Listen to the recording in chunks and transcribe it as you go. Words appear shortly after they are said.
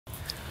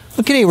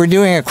Okay, we're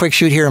doing a quick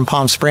shoot here in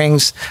Palm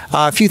Springs.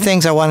 A few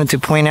things I wanted to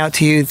point out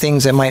to you,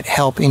 things that might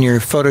help in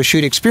your photo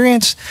shoot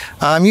experience.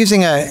 I'm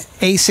using a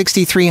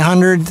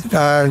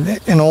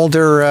A6300, an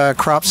older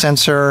crop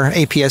sensor,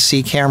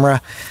 APS-C camera,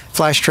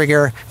 flash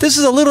trigger. This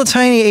is a little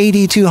tiny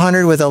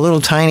AD200 with a little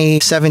tiny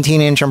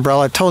 17-inch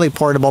umbrella, totally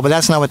portable, but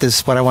that's not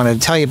what I wanted to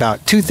tell you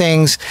about. Two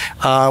things.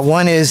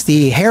 One is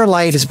the hair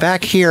light is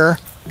back here.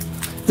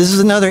 This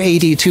is another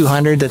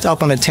AD200 that's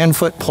up on a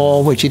 10-foot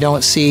pole, which you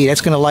don't see.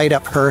 That's going to light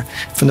up her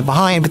from the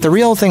behind. But the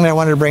real thing that I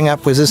wanted to bring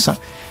up was this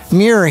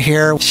mirror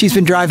here. She's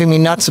been driving me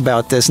nuts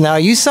about this. Now,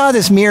 you saw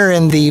this mirror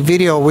in the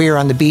video we were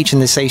on the beach in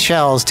the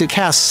Seychelles to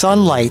cast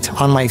sunlight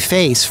on my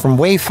face from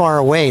way far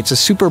away. It's a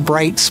super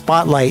bright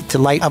spotlight to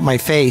light up my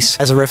face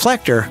as a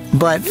reflector.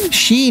 But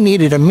she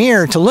needed a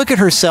mirror to look at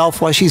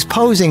herself while she's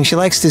posing. She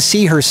likes to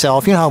see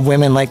herself. You know how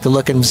women like to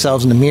look at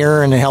themselves in the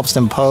mirror and it helps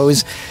them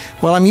pose?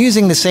 Well, I'm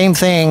using the same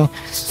thing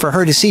for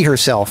her to see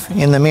herself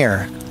in the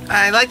mirror.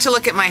 I like to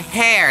look at my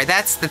hair.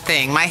 That's the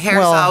thing. My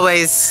hair's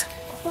always...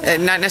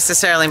 not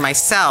necessarily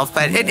myself,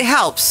 but it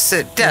helps.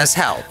 It does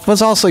help. Well,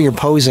 it's also your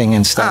posing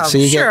and stuff. Oh, so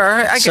you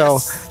I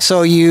guess.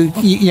 So you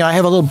know, I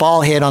have a little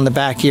ball head on the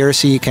back here,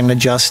 so you can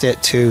adjust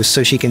it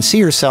so she can see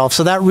herself.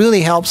 So that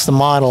really helps the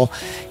model.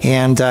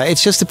 And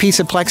it's just a piece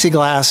of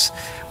plexiglass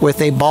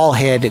with a ball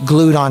head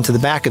glued onto the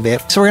back of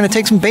it. So we're going to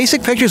take some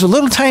basic pictures with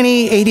little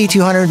tiny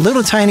AD200,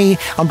 little tiny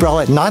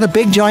umbrella, not a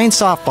big giant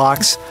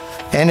softbox.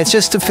 And it's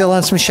just to fill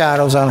in some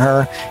shadows on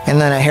her,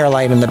 and then a hair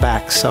light in the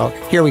back. So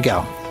here we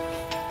go.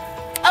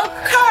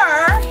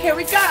 Here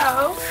we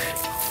go.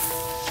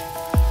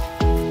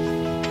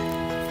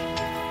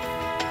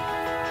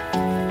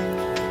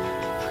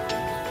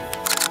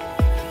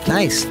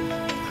 Nice.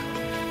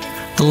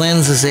 The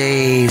lens is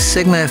a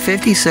Sigma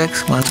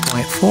 56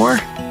 1.4.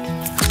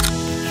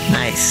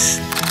 Nice.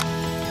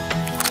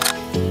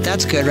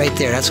 That's good right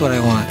there. That's what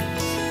I want.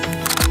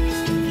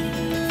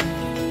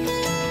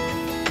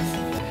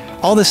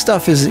 All this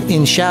stuff is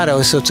in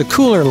shadow, so it's a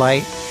cooler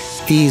light.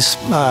 These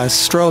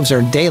strobes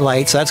are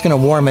daylight, so that's going to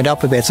warm it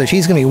up a bit. So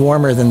she's going to be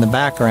warmer than the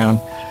background.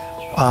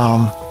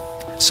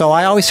 So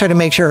I always try to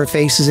make sure her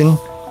face is in.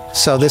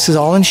 So this is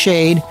all in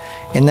shade,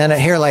 and then a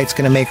hair light's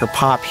going to make her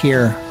pop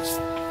here.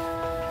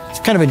 It's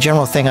kind of a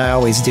general thing I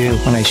always do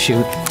when I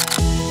shoot.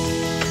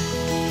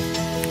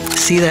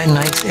 See that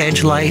nice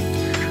edge light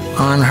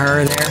on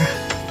her there?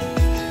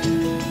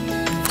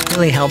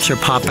 Really helps her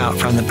pop out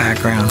from the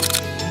background.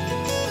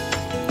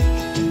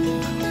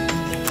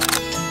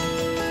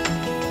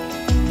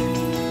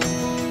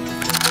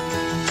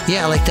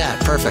 Yeah, like that.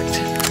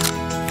 Perfect.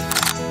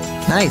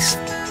 Nice.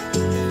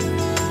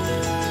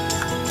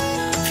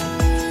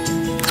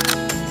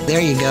 There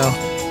you go.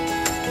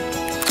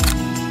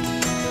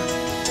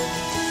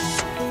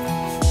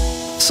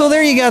 So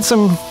there you got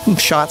some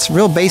shots.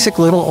 Real basic,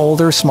 little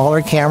older,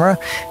 smaller camera.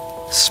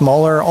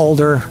 Smaller,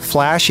 older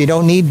flash. You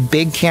don't need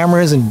big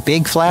cameras and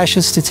big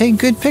flashes to take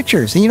good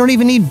pictures. And you don't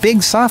even need big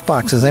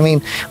softboxes. I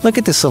mean, look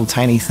at this little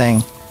tiny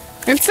thing.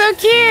 It's so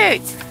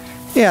cute.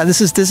 Yeah,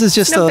 this is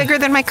just no bigger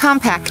than my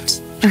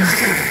compact.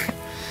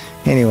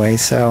 Anyway,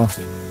 so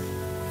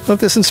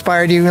hope this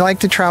inspired you. I like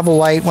to travel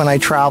light when I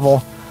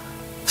travel.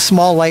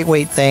 Small,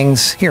 lightweight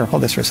things. Here,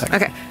 hold this for a second.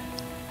 Okay.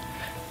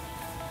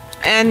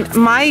 And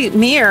my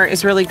mirror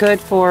is really good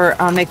for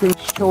making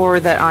sure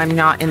that I'm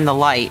not in the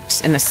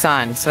light, in the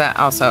sun. So that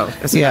also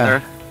is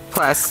another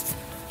plus.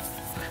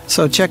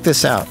 So check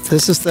this out.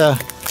 This is the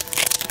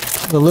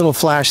little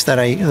flash the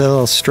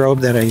little strobe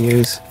that I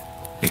use.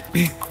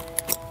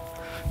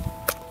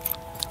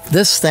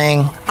 This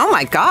thing. Oh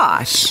my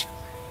gosh.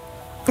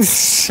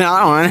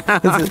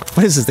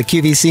 What is this, the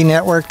QVC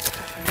network?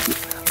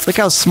 Look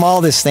how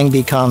small this thing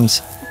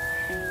becomes.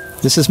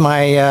 This is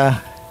my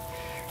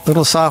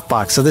little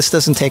softbox. So this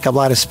doesn't take up a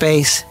lot of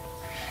space.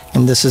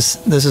 And this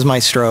is my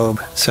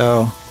strobe.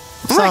 So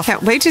I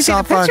can't wait to see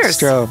the pictures.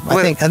 Strobe.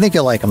 I think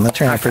you'll like them. They'll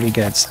turn out pretty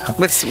good. So.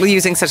 With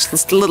using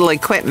such little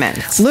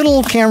equipment.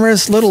 Little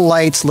cameras, little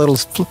lights, little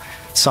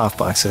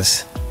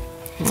softboxes.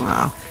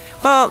 Wow.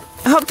 Well,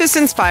 I hope this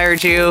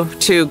inspired you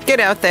to get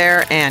out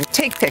there and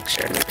take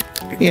pictures.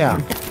 Yeah,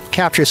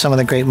 capture some of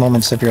the great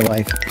moments of your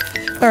life.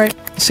 All right,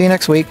 see you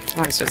next week.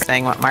 I was just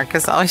saying what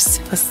Marcus always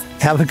says.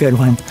 Have a good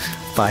one.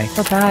 Bye.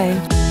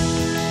 Bye-bye.